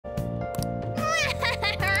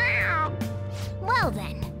Well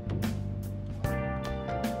then.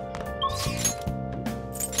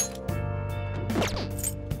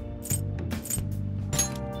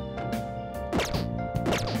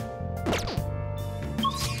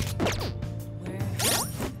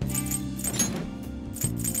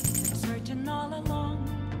 Searching all along,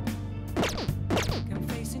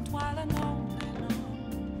 confessing while alone and on,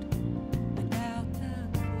 without a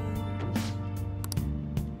clue,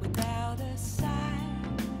 without a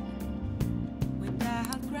sign,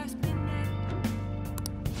 without grasping it.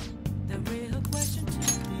 The real question to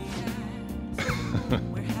be asked: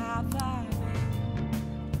 where have I been?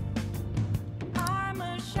 I'm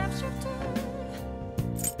a sharpshooter.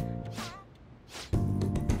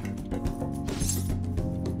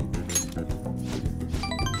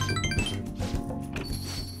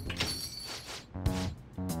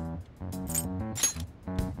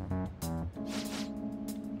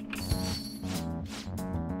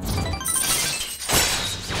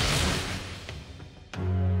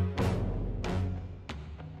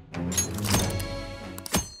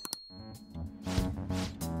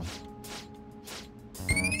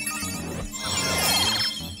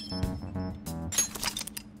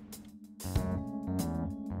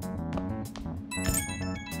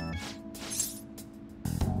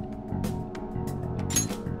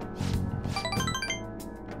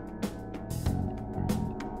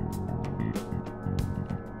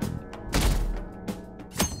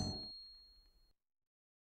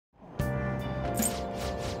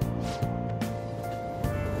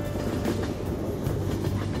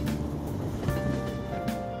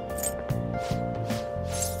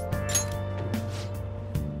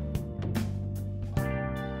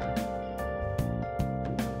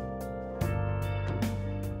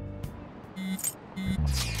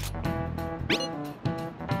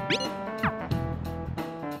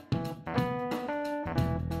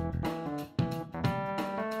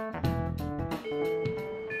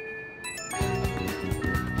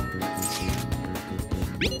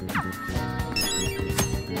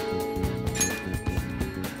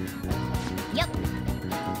 Yep.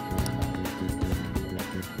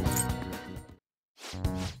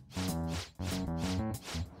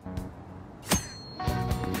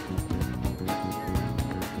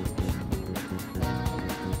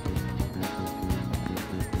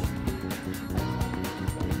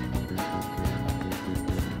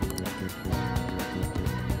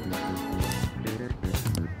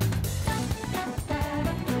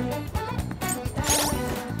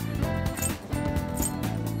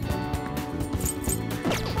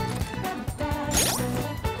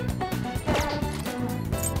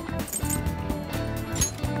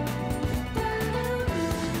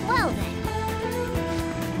 Well then.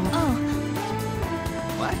 Oh.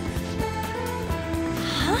 What?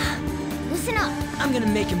 Huh? Listen up. I'm gonna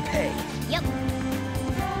make him pay. Yep.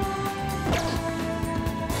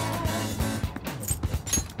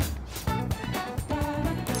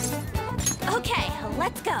 Okay,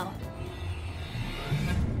 let's go.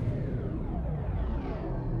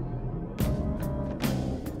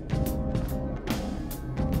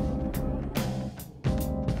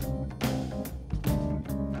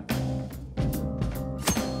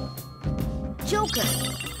 Joker.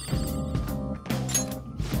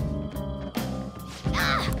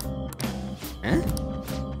 Ah! Huh?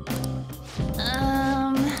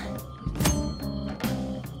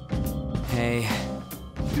 Hey,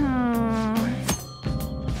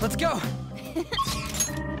 let's go.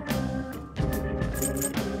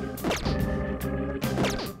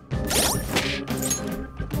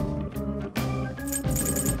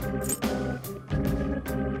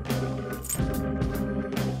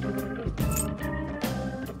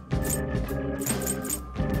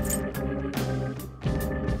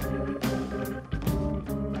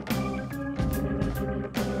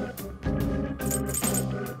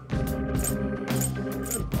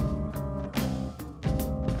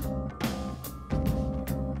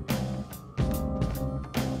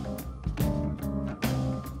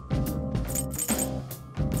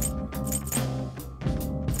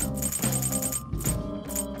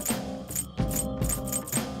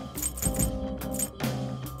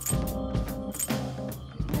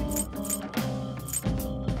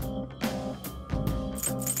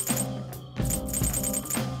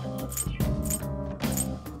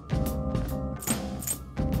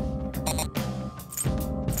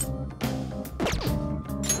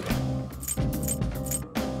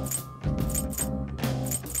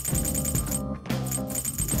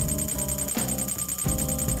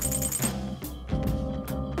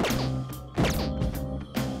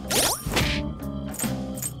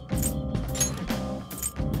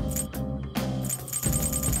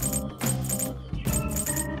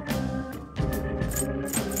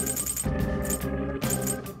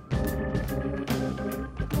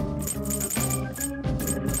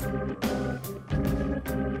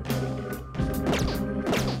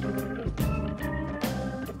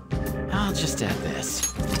 I'll just add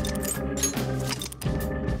this.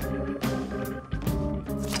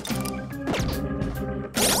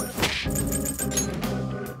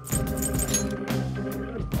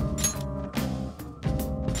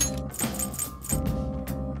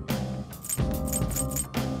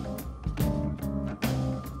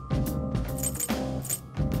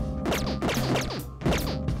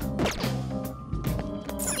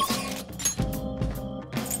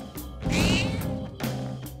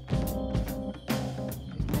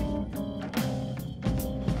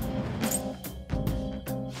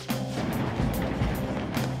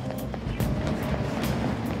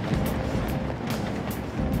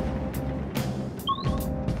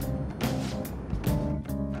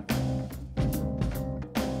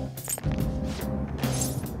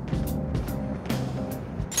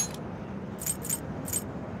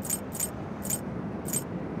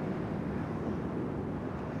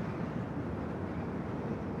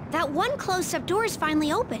 That one closed-up door is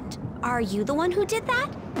finally opened. Are you the one who did that?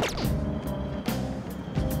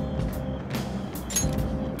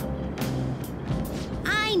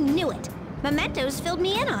 I knew it. Mementos filled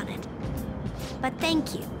me in on it. But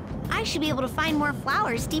thank you. I should be able to find more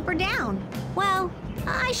flowers deeper down. Well,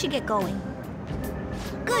 I should get going.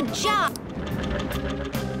 Good job!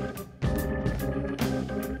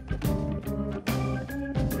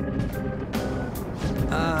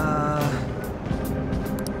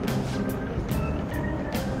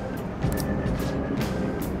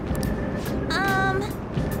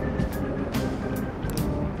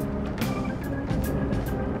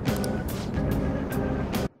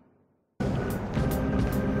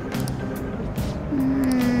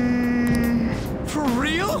 For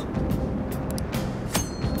real?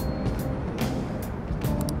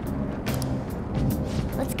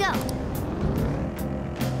 Let's go.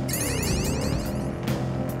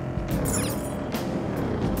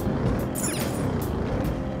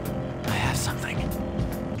 I have something.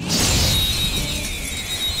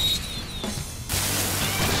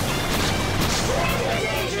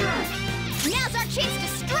 Now's our chance to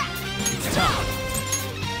strike! Stop!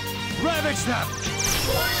 Ravage them!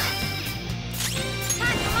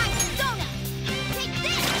 Time for my persona! Take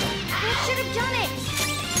this! I should have done it!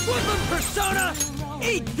 Woodland Persona!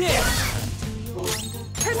 Eat this!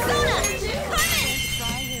 Persona! Coming!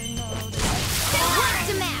 Blast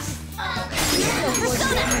him out!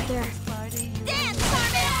 Persona! Dance,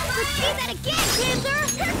 Carmen! Let's see that again, Panther!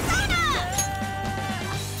 Persona!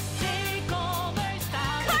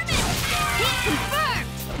 Carmen! Hit confirmed!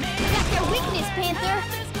 That's their weakness, Panther!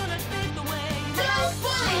 Don't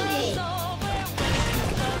find it!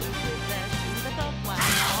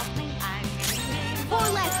 4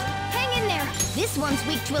 left! Hang in there! This one's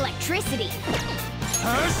weak to electricity.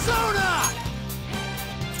 Persona!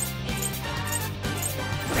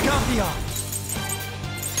 Copy all.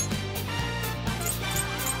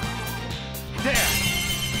 There!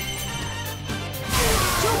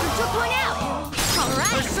 Joker took one out!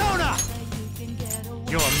 Alright! Persona!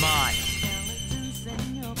 You're mine.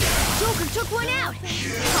 Joker took one out!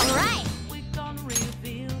 Alright!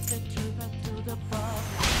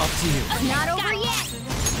 Up to you. Not over yet!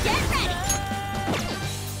 Get ready!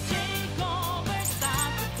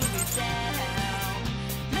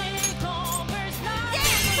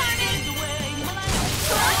 Dance, Carmen!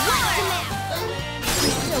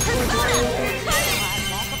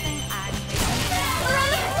 Blast him out! Persona! We're on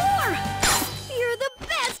the floor! You're the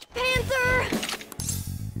best, Panther!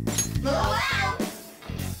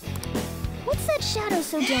 What's that Shadow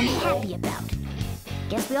so damn happy about?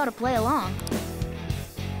 Guess we ought to play along.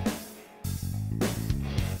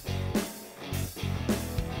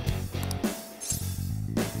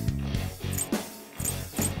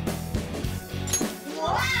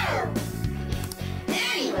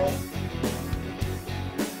 Anyway.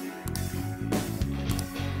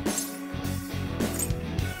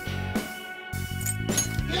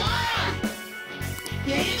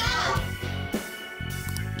 Here you go!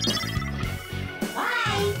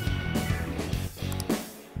 Bye!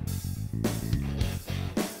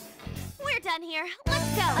 We're done here.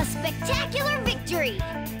 Let's go! A spectacular victory!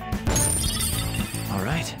 All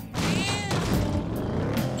right.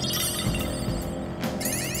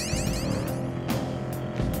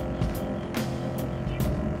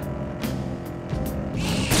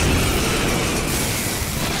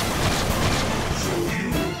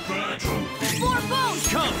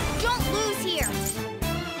 Come! Don't lose here!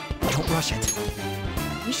 Don't rush it.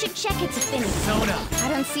 We should check its affinity. Persona! I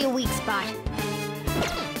don't see a weak spot.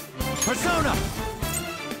 Persona!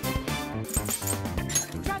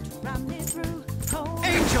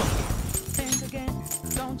 Angel!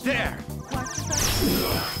 There!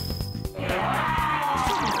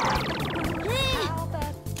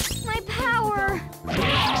 My power!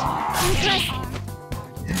 Impressive.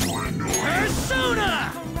 Persona!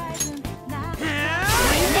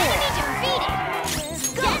 Enemy defeated!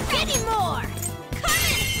 Go, give me more!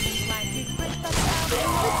 Coming! Let's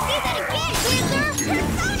see that again, Panther!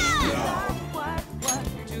 Persona!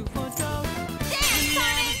 Dance,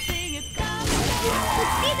 Carmen!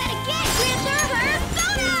 Let's see that again, Panther!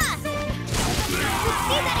 Persona! Let's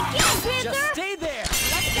see that again, Panther! Just stay there!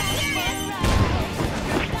 Let's get serious!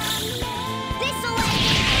 This'll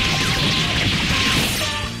end!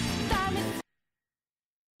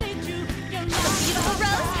 The beautiful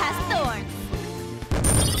rose has thorns.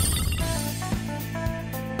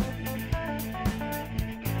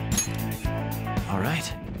 All right.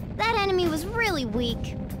 That enemy was really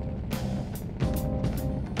weak.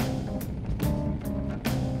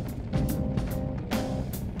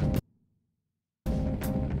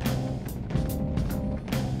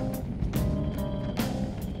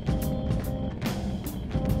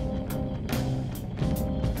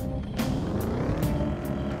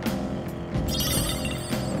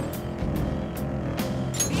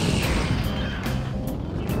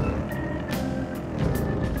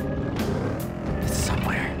 It's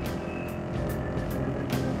somewhere.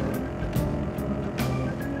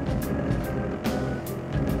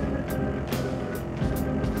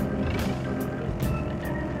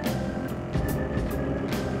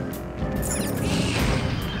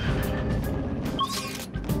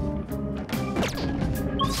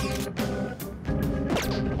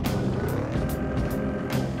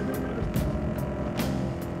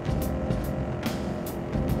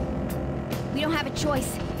 We don't have a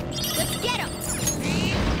choice. Let's get him!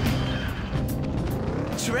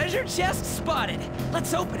 Treasure chest spotted!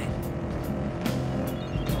 Let's open it!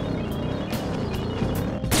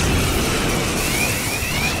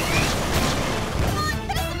 Come on,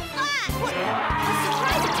 hit us flat! What? A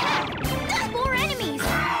surprise attack! There's more enemies!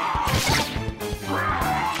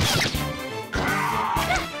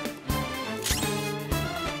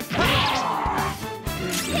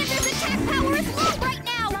 Panther's attack power is low right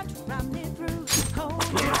now!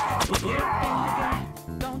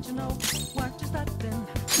 Don't you know what just happened?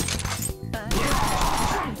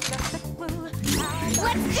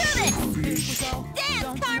 Let's do this!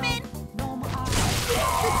 Dance, Carmen!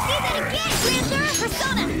 Let's see that again, Panther!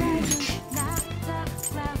 Persona!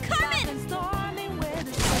 Carmen!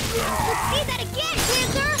 Let's see that again,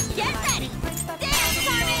 Panther! Get ready! Dance,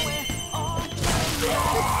 Carmen!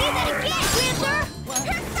 Let's see that again, Panther!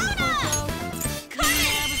 Persona!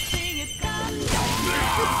 Carmen! Let's see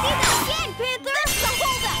that again, Panther! That's the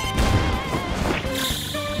holdup!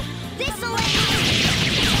 This'll end!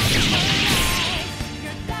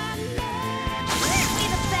 Aren't we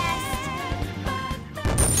the best?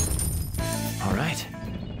 All right.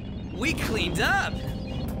 We cleaned up!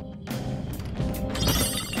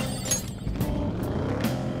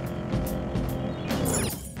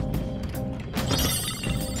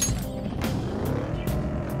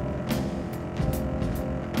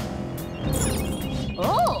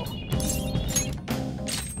 Oh!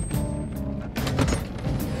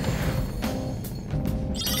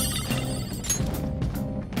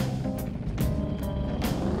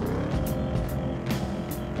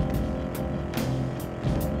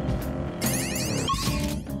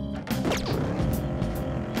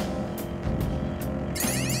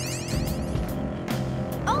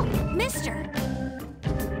 Oh, mister!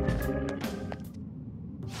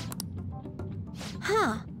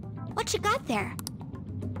 Huh. What you got there?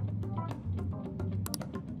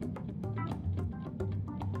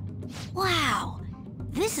 Wow,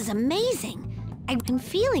 this is amazing. I've been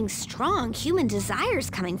feeling strong human desires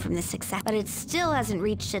coming from this success, but it still hasn't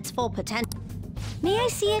reached its full potential. May I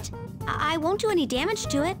see it? I won't do any damage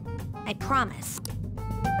to it. I promise.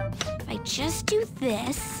 If I just do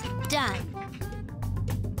this, done.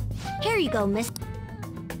 Here you go, miss.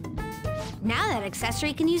 Now that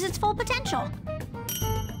accessory can use its full potential.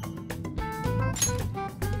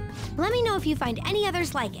 Let me know if you find any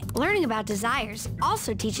others like it. Learning about desires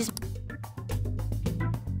also teaches...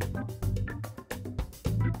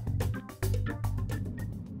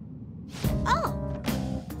 Oh!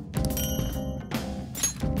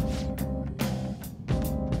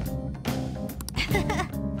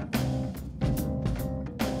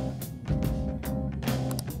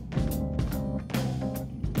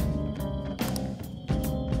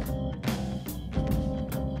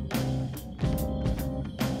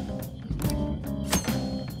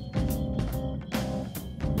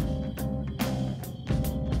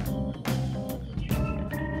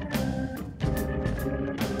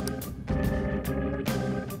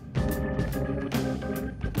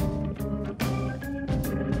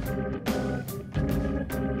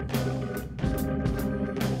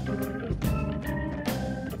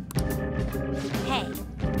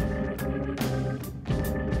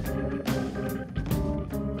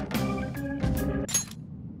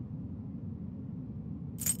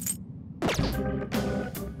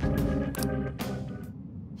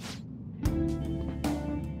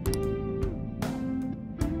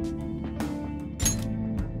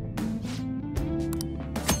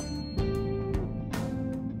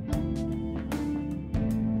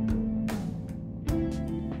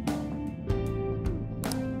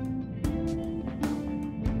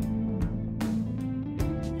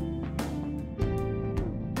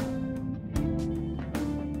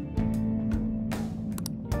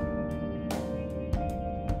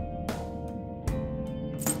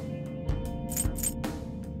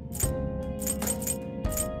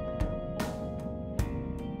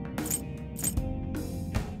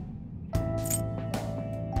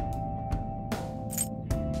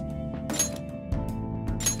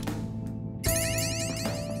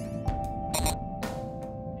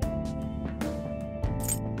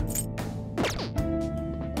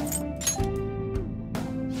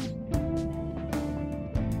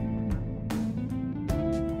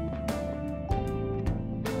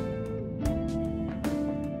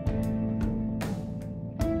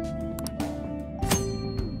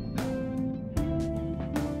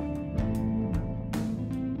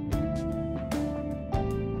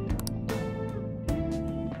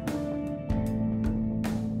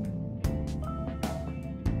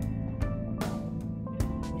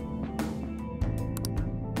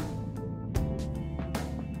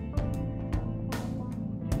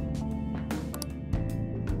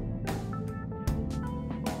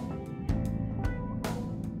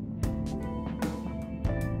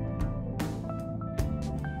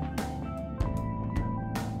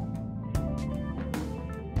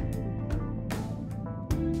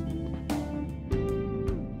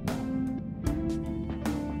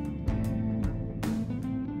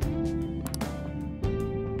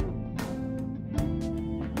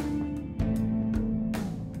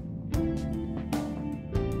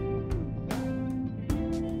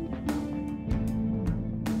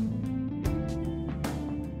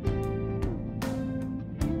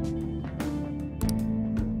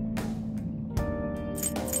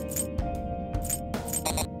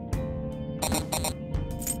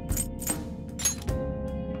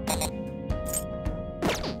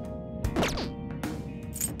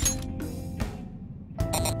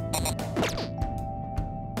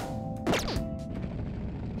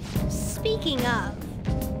 Speaking of...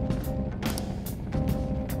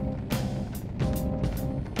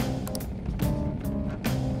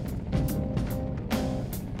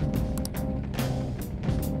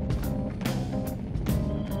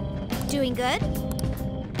 Doing good?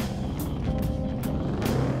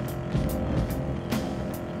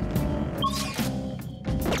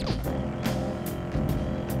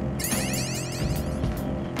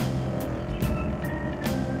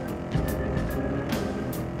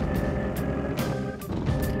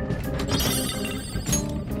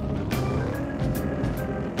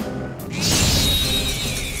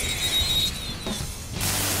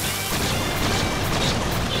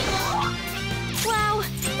 Wow,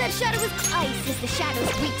 that shadow was... Ice is the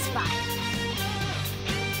shadow's weak spot.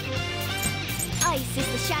 Ice is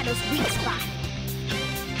the shadow's weak spot.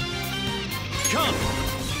 Come!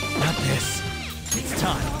 Not this. It's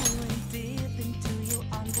time.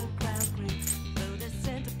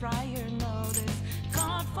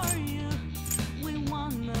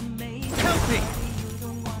 Help me!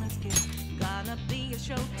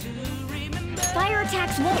 Fire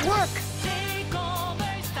attacks won't work.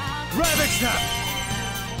 Ravage them!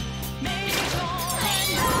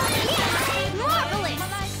 Marvelous!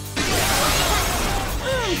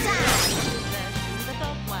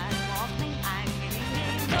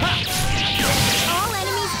 All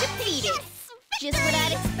enemies defeated. Just what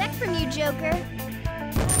I'd expect from you, Joker.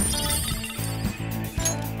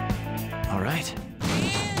 All right.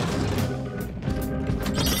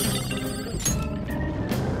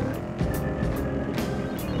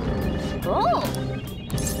 Oh!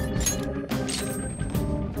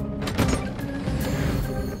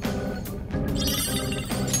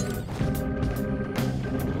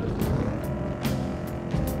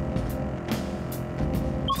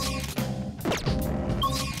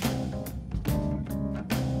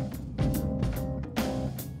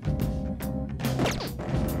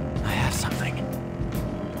 I have something.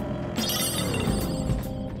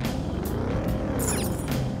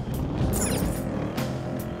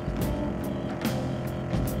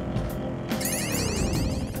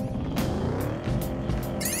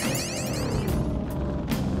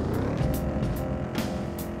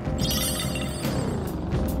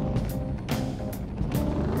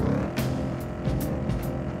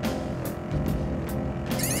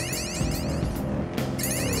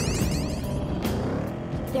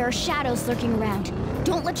 There are shadows lurking around.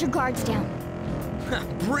 Don't let your guards down.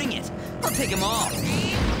 Bring it! I'll take them all!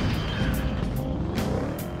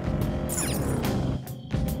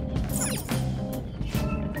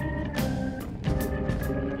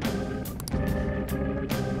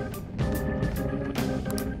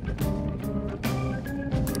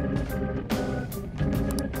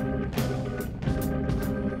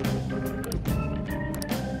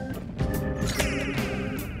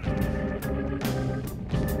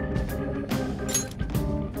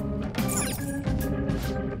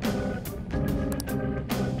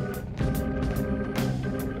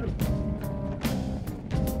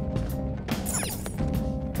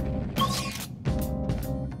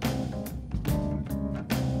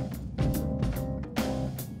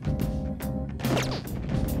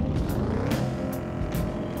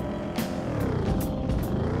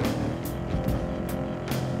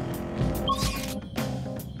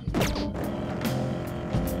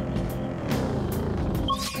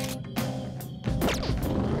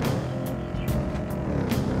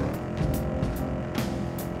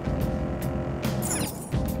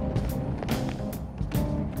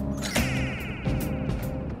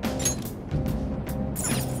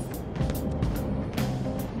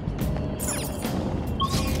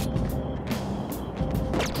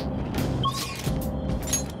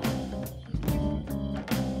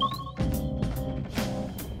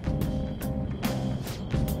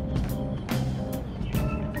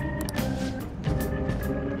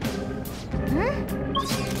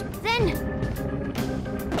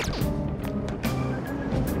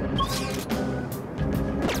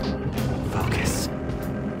 Focus.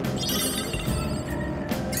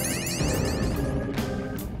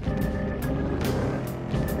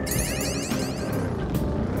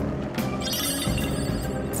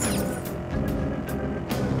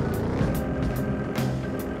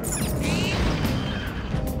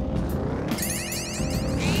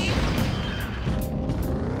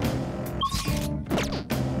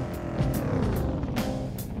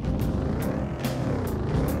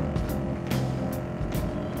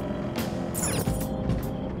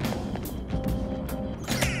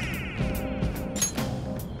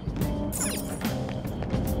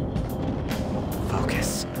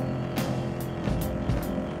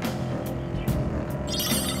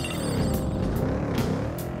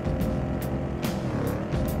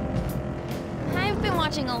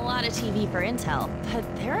 lot of TV for Intel,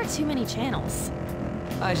 but there are too many channels.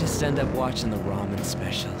 I just end up watching the ramen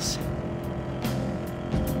specials.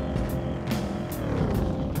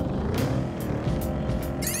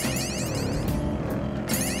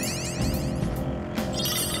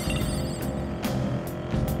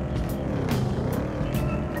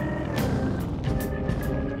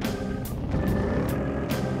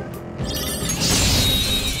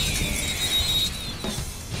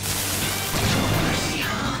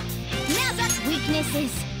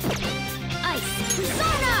 Weaknesses. Ice.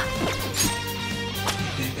 Persona!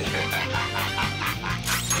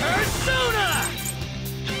 Persona!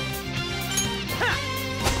 Ha!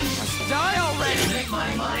 Must die already! Make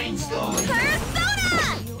my mind's go.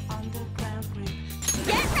 Persona!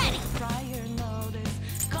 Get ready! Prior notice,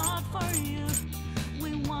 called for you.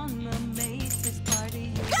 We wanna make this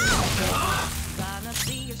party. Go! Gonna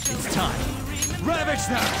be a show. It's time. Ravage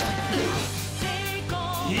them! Take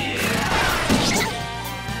over. Yeah!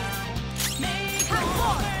 Have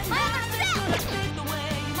war! My other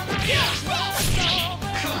self!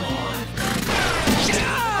 Come on!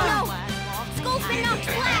 No! Skull's been knocked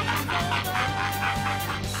flat!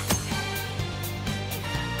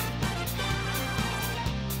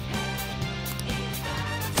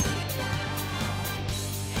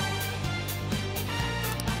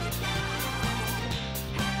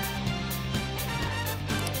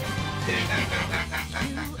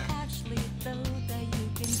 You actually thought that you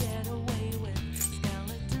can get away with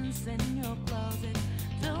skeletons in your closet.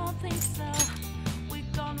 Don't think so.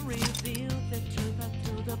 We're gonna reveal the truth up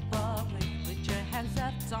to the public. Put your hands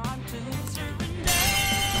up, time to surrender.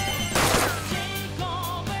 Take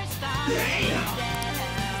over, stop it down.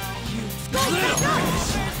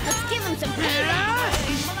 Let's give him some payback!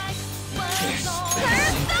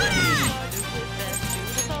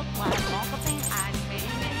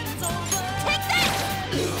 Take this!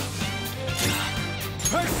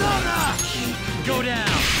 Persona! Go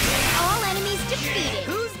down! All enemies defeated.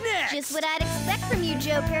 Who's next? Just what I'd expect from you,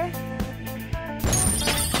 Joker.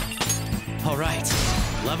 All right,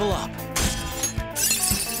 level up.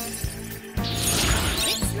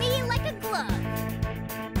 Fits me like a glove.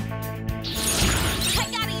 I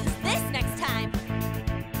gotta use this next time.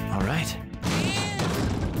 All right.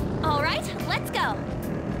 All right, let's go.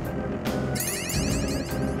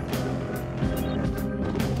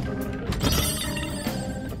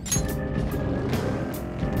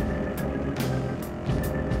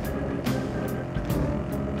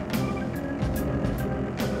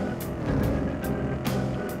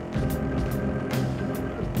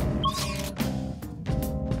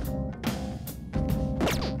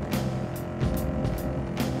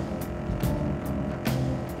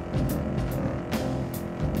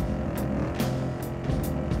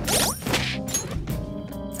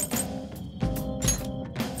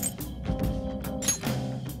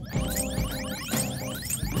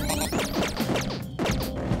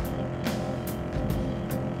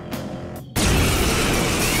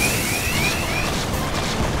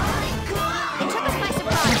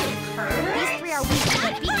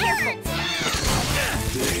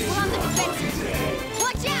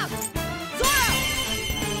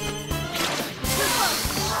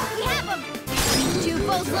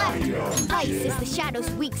 Ice is the Shadow's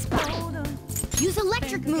weak spot. Use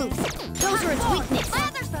electric moves. Those are its weakness. My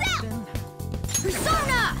other self!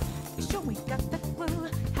 Persona! Sure we got the clue.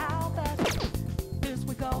 How about this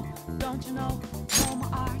we go? Don't you know? No more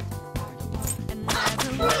art. And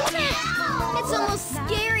It's almost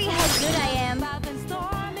scary how good I am.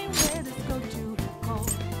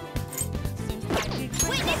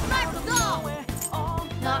 Witness my resolve!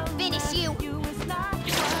 Not finish you.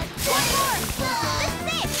 One more!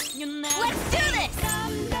 This is it! Let's do this!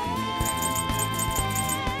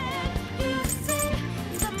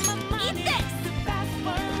 Eat this!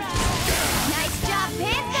 Nice job,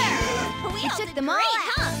 Panther! We took them all out.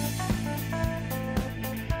 Huh?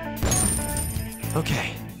 Okay.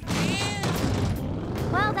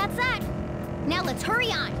 Well, that's that. Now let's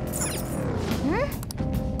hurry on.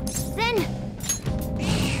 Then...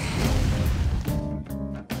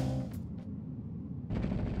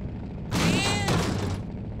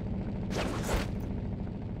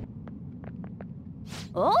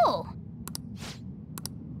 Oh!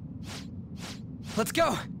 Let's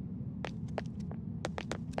go!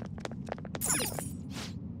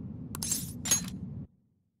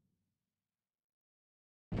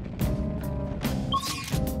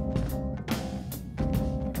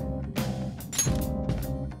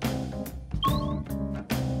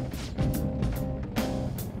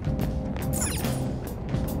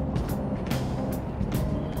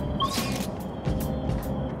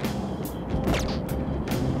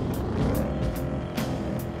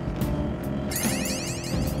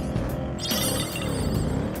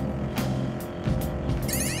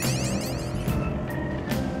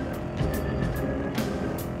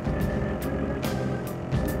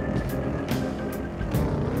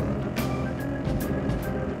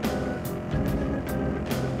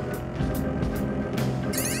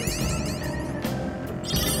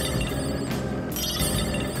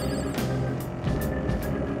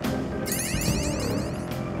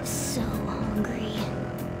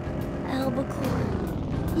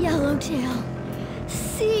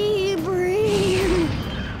 Sea bream!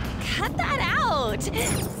 Cut that out!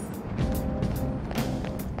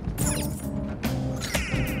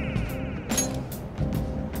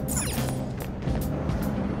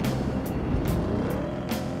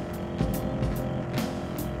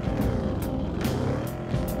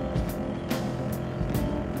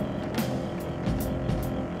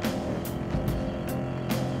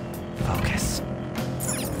 Focus.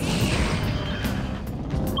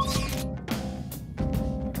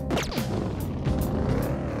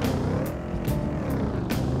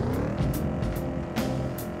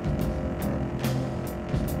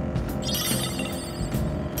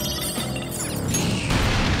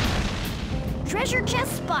 Treasure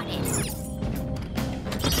chest spotted.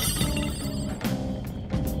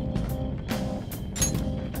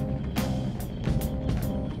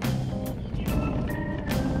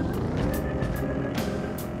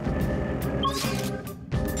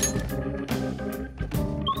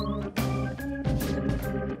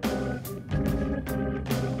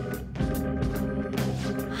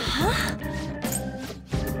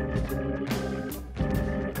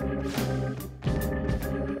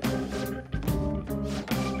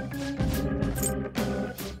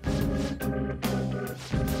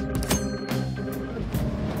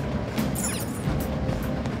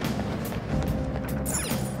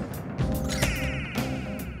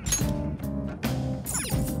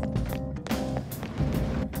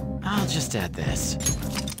 I'll just add this.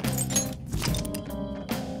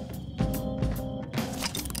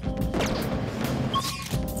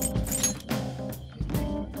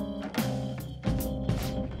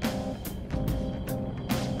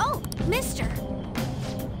 Oh, mister.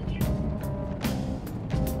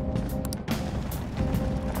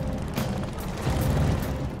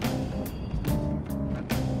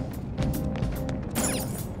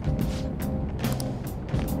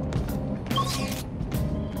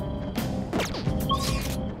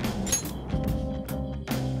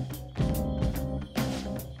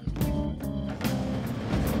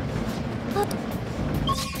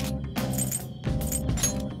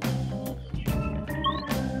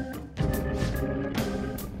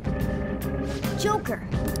 Joker.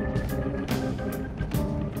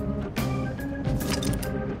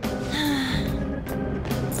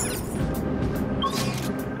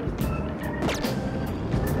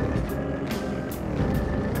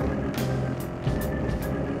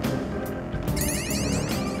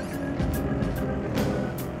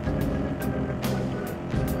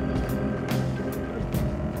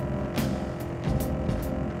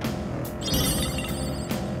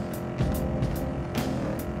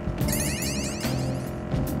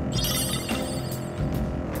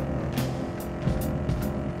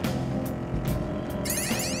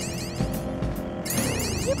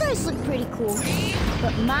 You guys look pretty cool,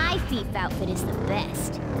 but my thief outfit is the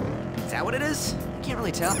best. Is that what it is? I can't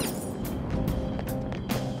really tell.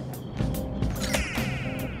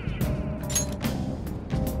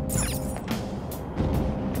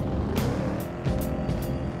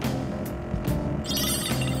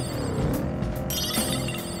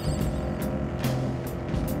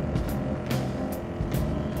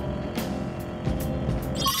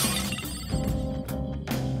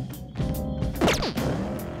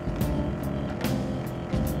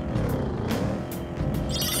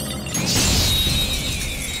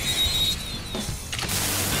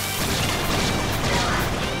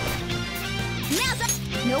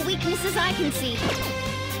 No weaknesses I can see.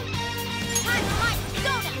 Time for my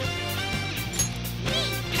soda!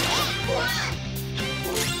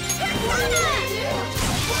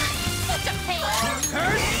 Such a pain!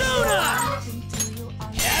 Persona!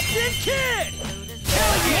 Captain Kid!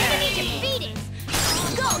 Hell yeah! Enemy defeated!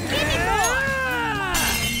 Skull, give me more! Ah!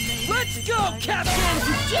 Let's go, Captain!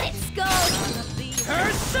 Get it, Skull!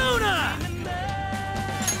 Persona!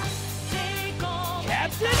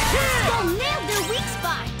 Captain Kid! Skull nailed their weak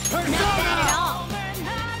spot! Not bad at all!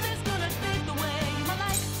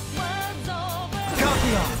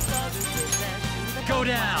 Copy on! Go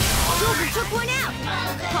down! Joker took one out!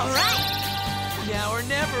 Alright! Now or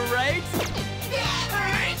never, right?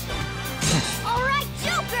 Alright,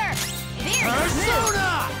 Joker! Very good! Persona!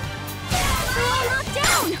 They're all knocked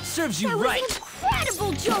down! Serves you That right! was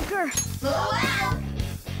incredible, Joker!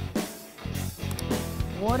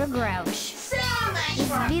 What a grouch.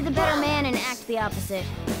 Just be the better man and act the opposite.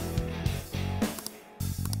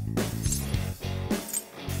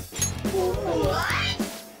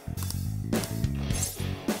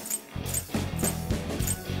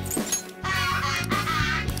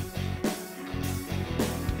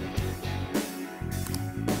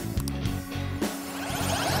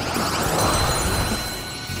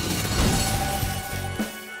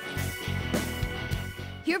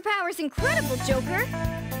 Your power's incredible, Joker.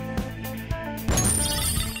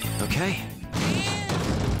 Okay.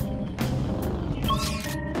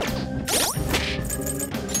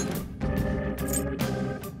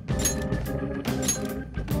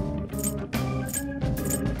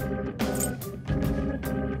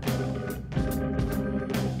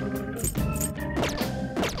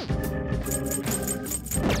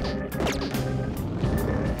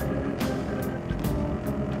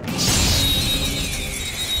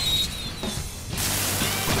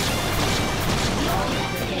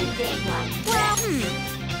 Well,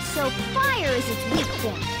 so fire is its weak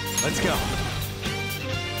point. Let's go.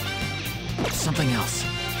 Something else.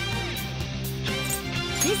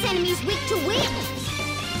 This enemy's weak to wind.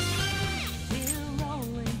 We're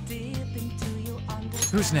rolling deep into your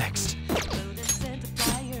underground. Who's next? The center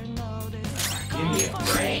fire notice. Give me a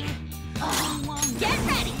break. Get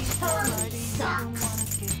ready. Sucks.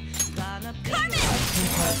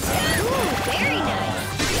 Ooh, very nice.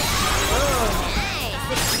 Nice.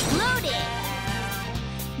 Exploded.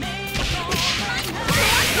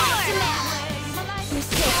 You're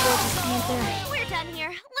so gorgeous, Panther. We're done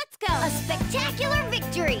here. Let's go. A spectacular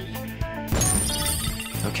victory.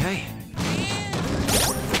 Okay.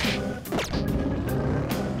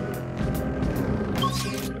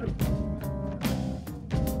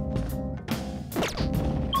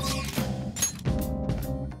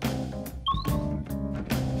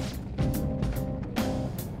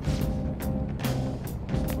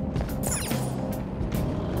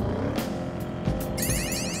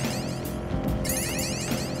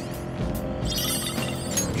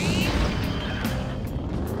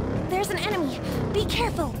 There's an enemy. Be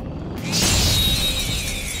careful.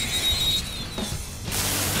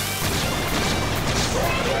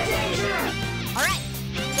 All right.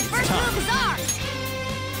 The first move is ours.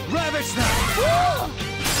 Ravage them! Woo!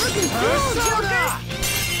 Looking cool, Joker.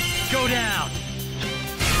 Go down!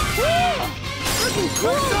 Woo! Looking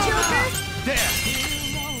cool, Joker. There!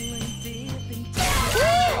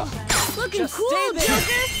 Woo! Looking Just cool, stay there.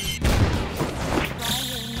 Joker.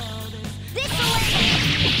 This way.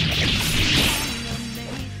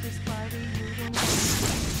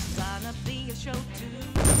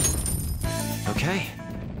 Okay.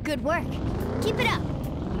 Good work. Keep it up.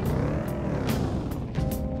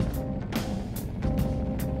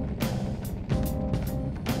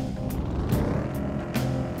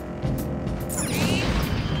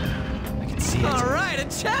 I can see it. All right, a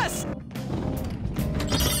chest!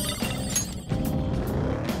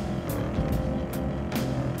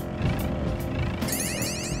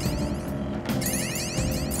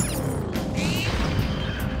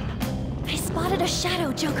 I spotted a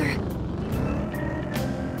shadow, Joker.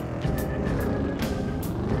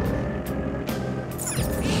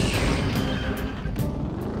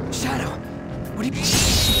 Shadow, what do you...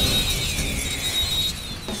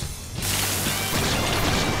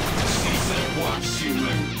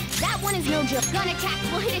 That one is no joke. Gun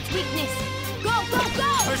attacks will hit its weakness. Go, go, go!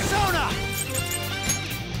 Persona!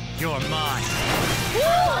 You're mine.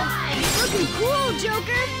 Woo! Looking cool,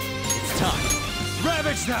 Joker. It's time.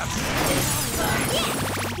 Ravage them!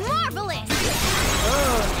 Yes! Marvelous!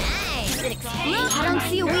 Oh, nice! It explodes. I don't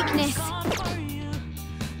see a weakness.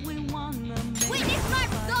 Witness my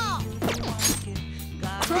resolve!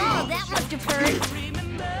 Oh, that must have hurt.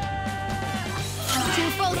 2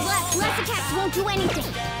 foes left. Less attacks won't do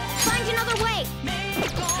anything. Find another way.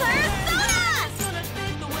 Persona!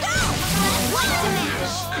 Go! What's the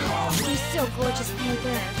match? You're so gorgeous,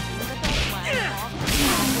 Panther.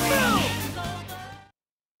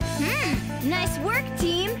 Nice work,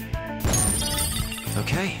 team.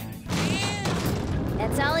 Okay.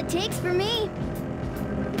 That's all it takes for me.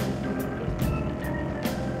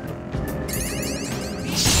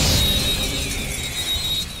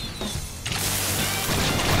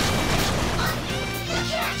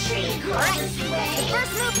 Alright, the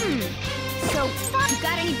first move. So fun. You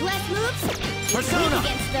got any blast moves? Persona! Weak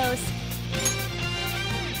against those.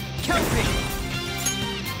 Kelpie!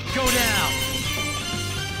 Go down!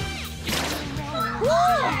 Woo!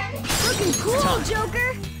 Looking cool, Joker.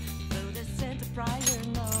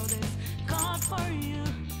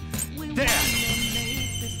 There!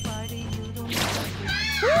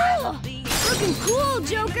 Woo! Looking cool,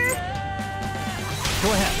 Joker. Go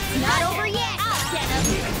ahead. Not over yet. I'll get him.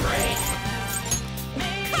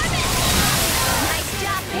 Nice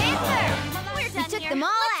job, Panther. We're done took them all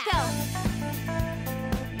out.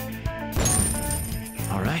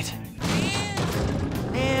 All right.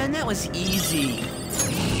 Man, that was easy.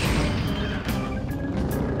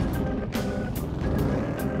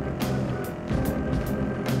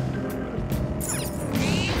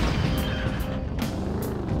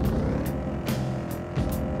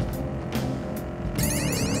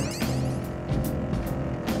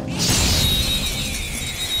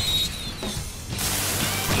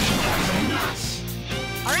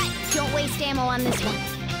 Don't waste ammo on this one.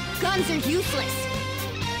 Guns are useless.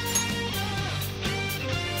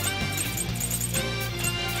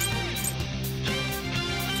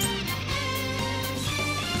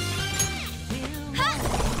 Ha!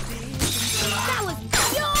 That was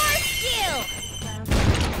pure skill!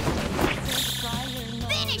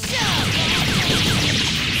 Finish him!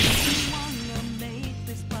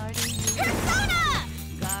 Persona!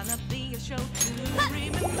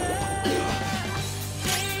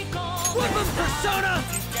 Flip him, Persona!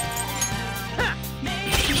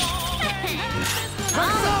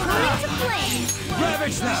 All according to plan.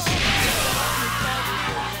 Ravage them!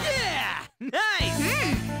 Yeah! Nice!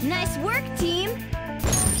 Nice work, team.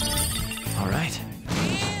 All right.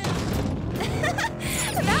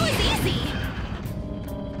 That was easy.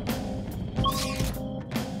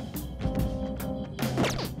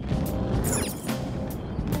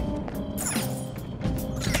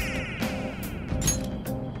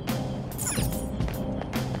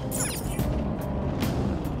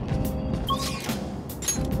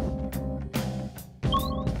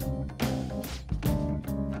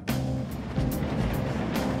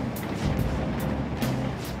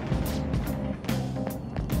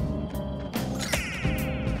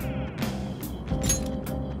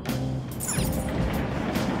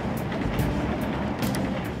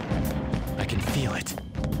 I can feel it.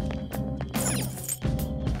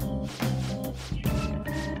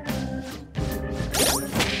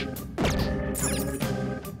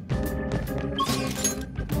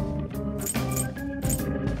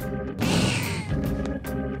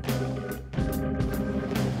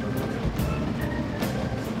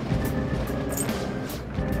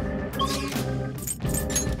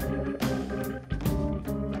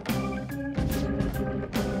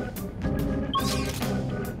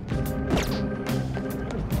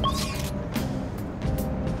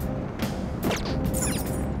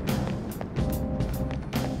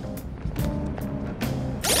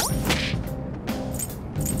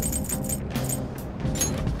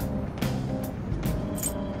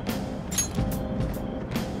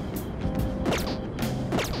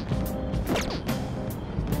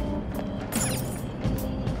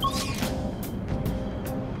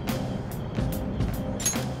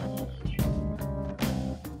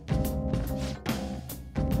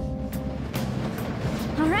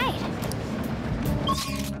 All right.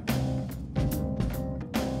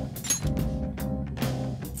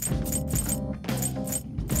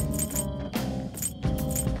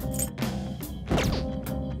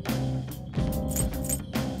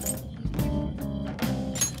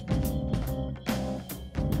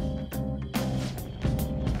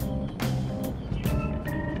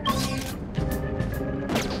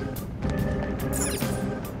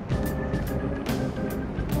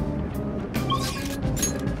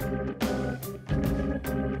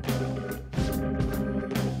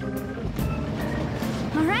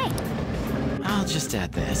 All right. I'll just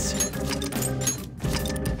add this.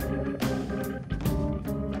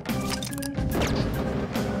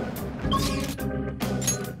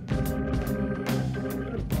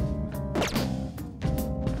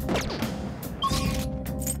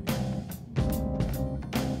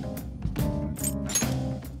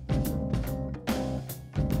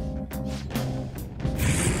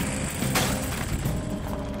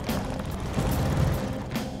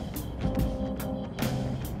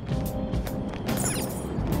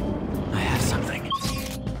 I have something.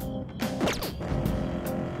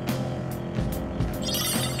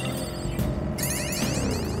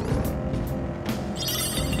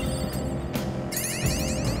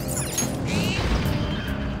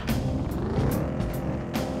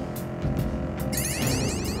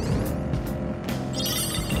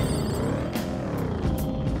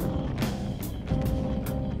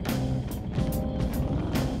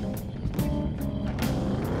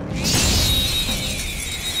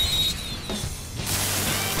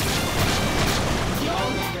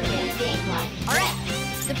 All right.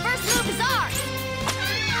 The first move is ours.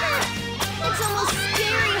 It's almost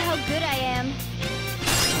scary how good I am.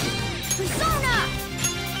 Persona!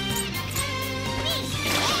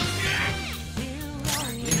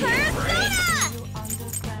 Persona!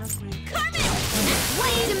 Carmen!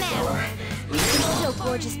 Wait a minute. You're so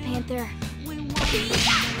gorgeous, Panther. Wait a minute.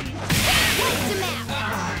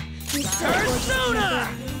 You're so gorgeous, Persona!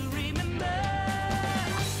 Panther.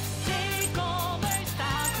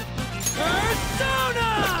 Persona!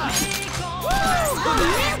 Oh,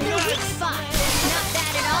 man, the weak spot. Not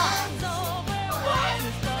bad at all.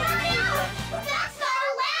 That's not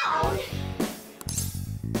allowed!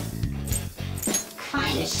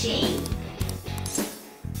 Kinda shady.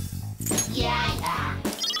 Yeah.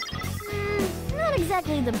 Not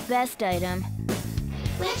exactly probably the best item.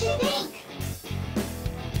 What'd you think?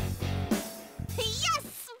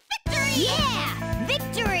 Yes! Victory! Yeah!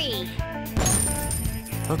 Victory!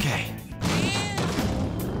 Okay.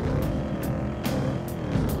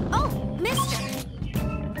 Oh, mister!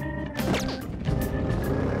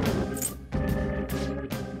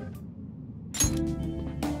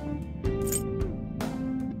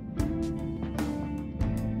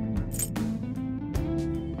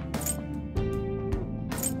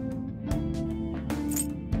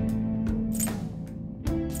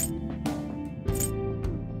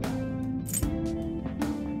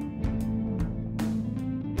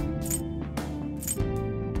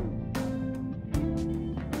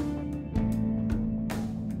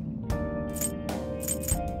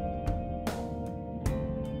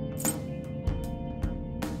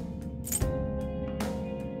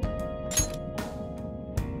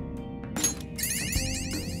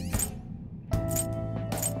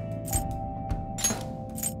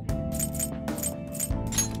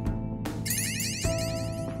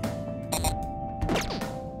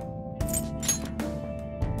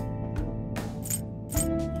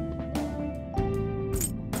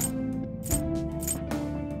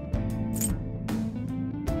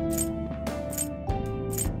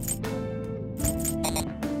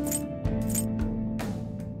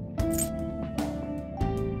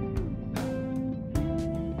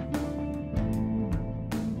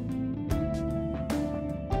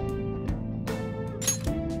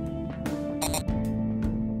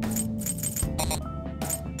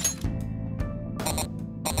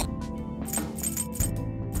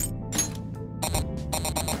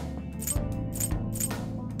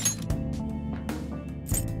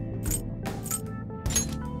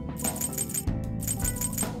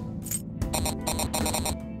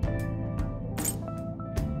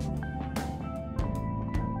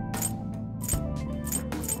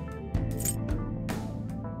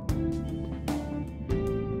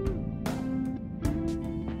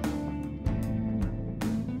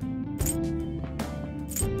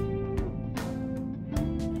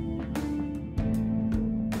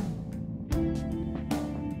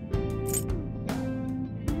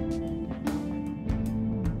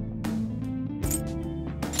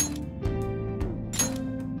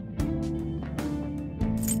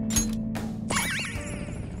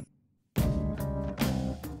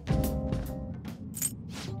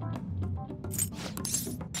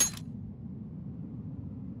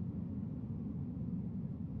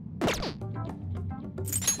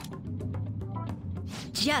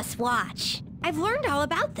 Just watch. I've learned all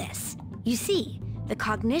about this. You see, the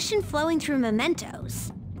cognition flowing through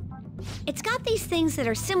mementos. It's got these things that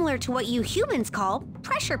are similar to what you humans call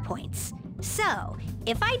pressure points. So,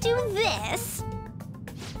 if I do this...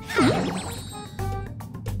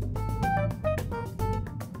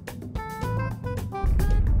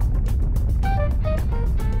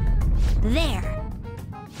 There.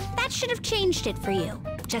 That should have changed it for you.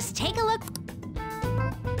 Just take a look.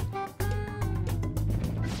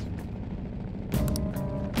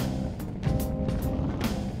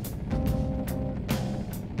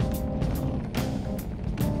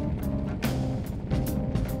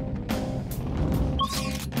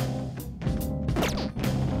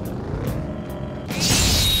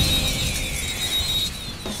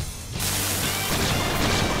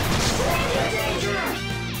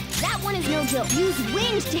 Use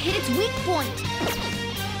wind to hit its weak point.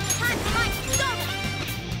 Hot, hot, go!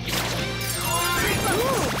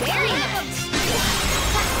 Ooh, very nice.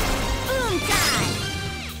 Boom time!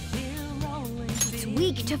 It's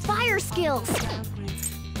weak to fire skills.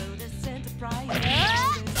 This is it!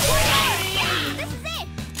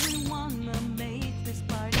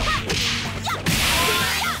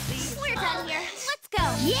 We're done here. Let's go.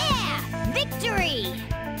 Yeah! Victory!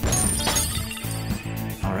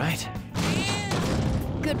 All right.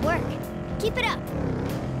 Good work. Keep it up.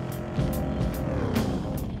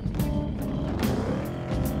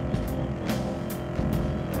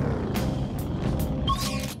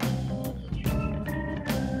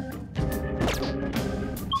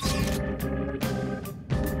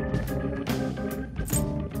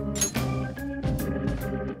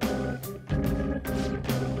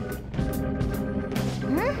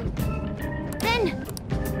 Then...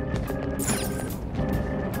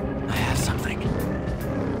 I have something.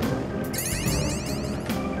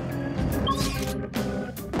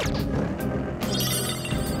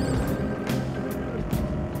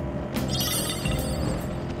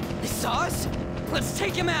 Saws? Let's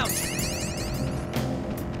take him out!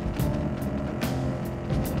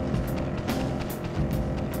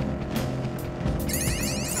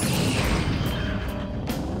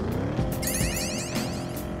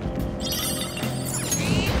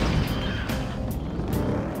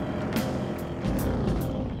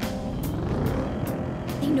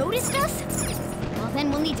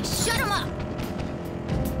 Shut him up!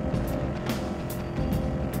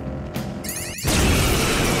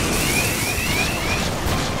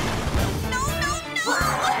 No, no, no!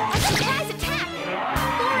 A surprise attack!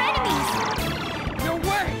 More enemies! No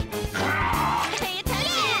way! Pay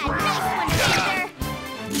attention! Nice one, Panther!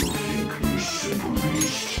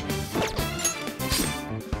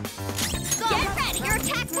 Get ready! Your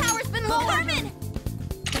attack power's been lowered! Carmen!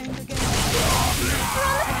 You're on the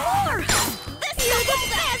floor! You're the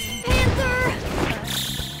best, Panther!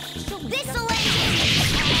 This'll end you!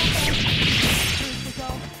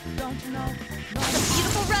 Don't you know? The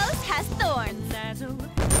beautiful rose has thorns. There's a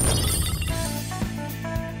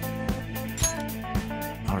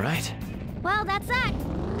All right. Well, that's that.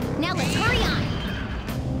 Now let's hurry on.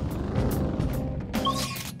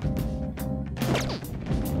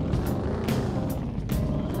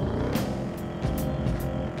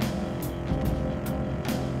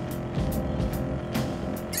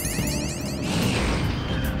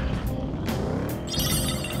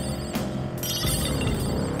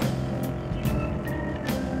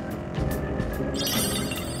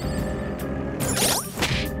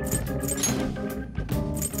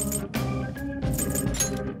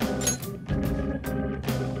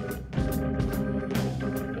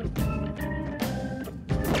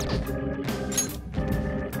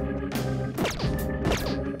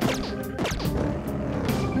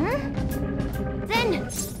 Then...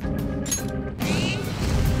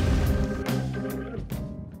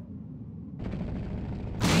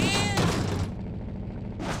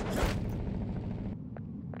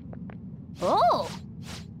 Oh!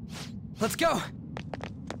 Let's go!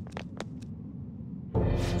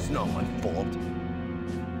 It's not my fault.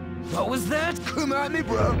 What was that? Come at me,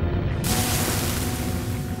 bro.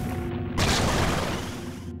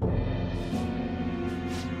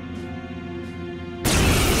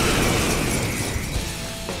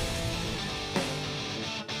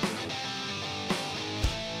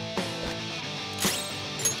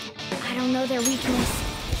 I don't know their weakness.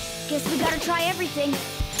 Guess we gotta try everything.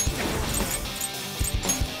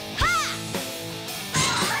 Ha!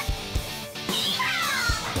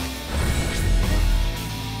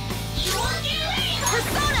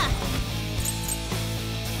 Persona!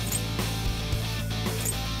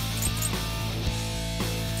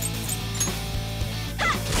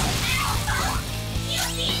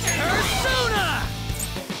 Persona!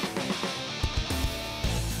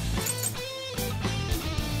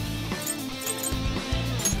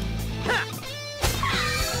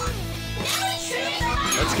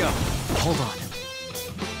 Let's go. Hold on.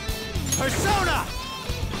 Persona!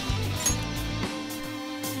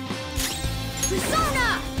 Persona!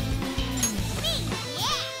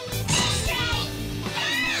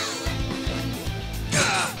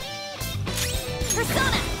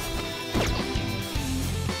 Persona!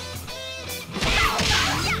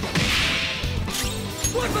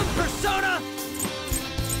 Woodman Persona!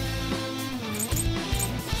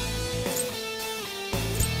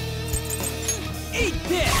 Eat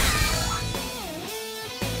this!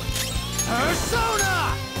 Persona!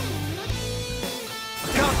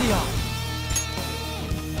 Pantheon!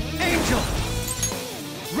 Angel!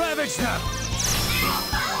 Ravage them!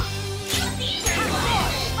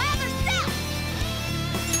 My other self!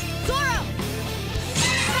 Zoro!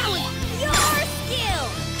 Howie, your skill!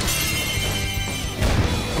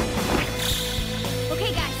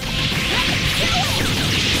 Okay, guys, let's do it!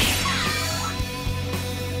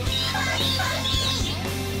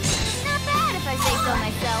 Not bad if I say so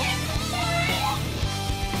myself.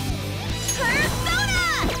 Persona!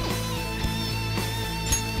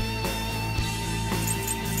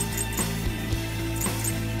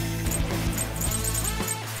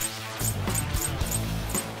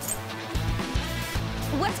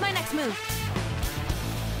 What's my next move?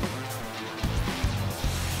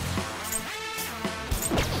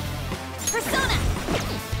 Persona!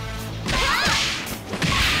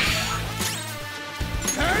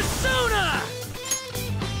 Persona!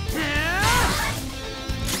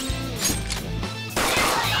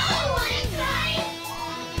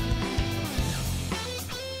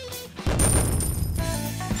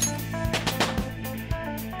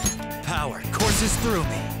 Power courses through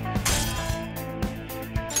me.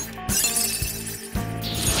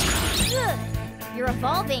 Good. You're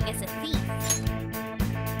evolving as a thief.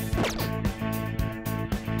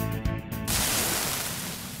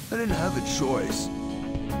 I didn't have a choice.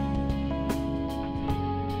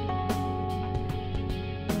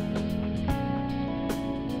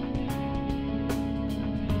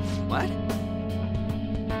 What?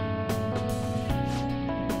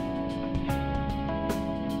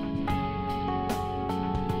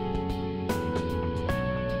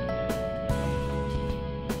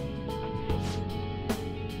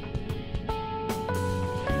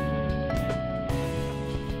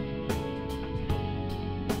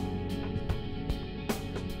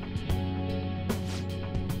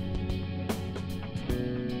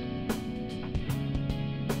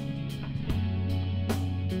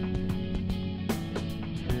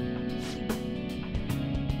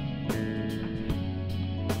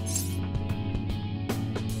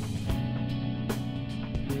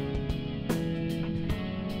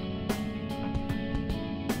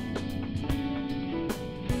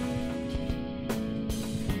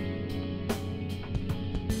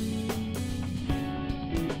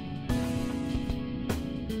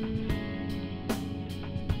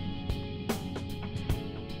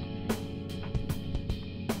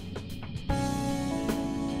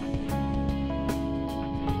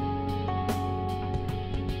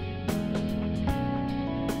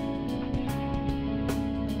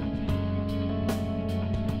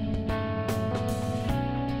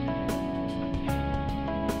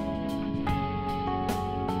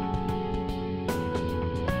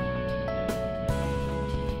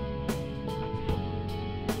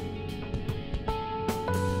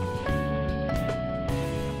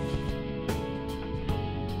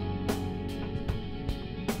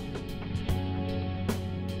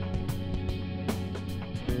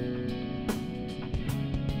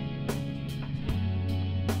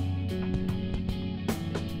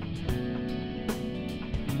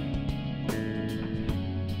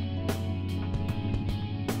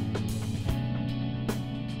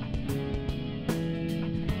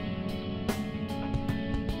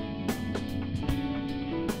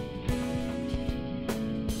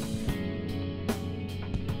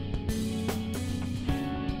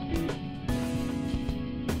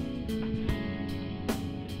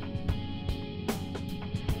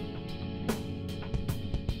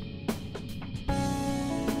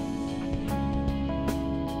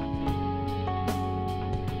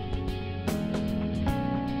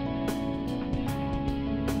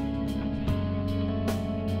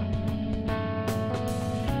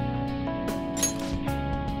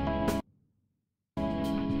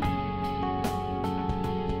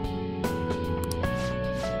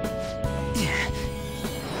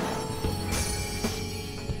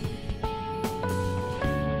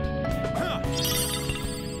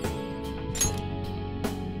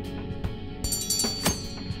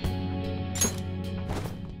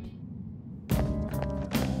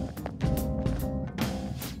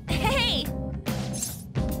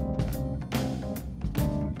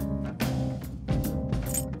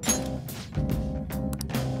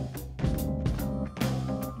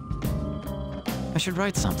 I should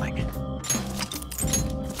write something.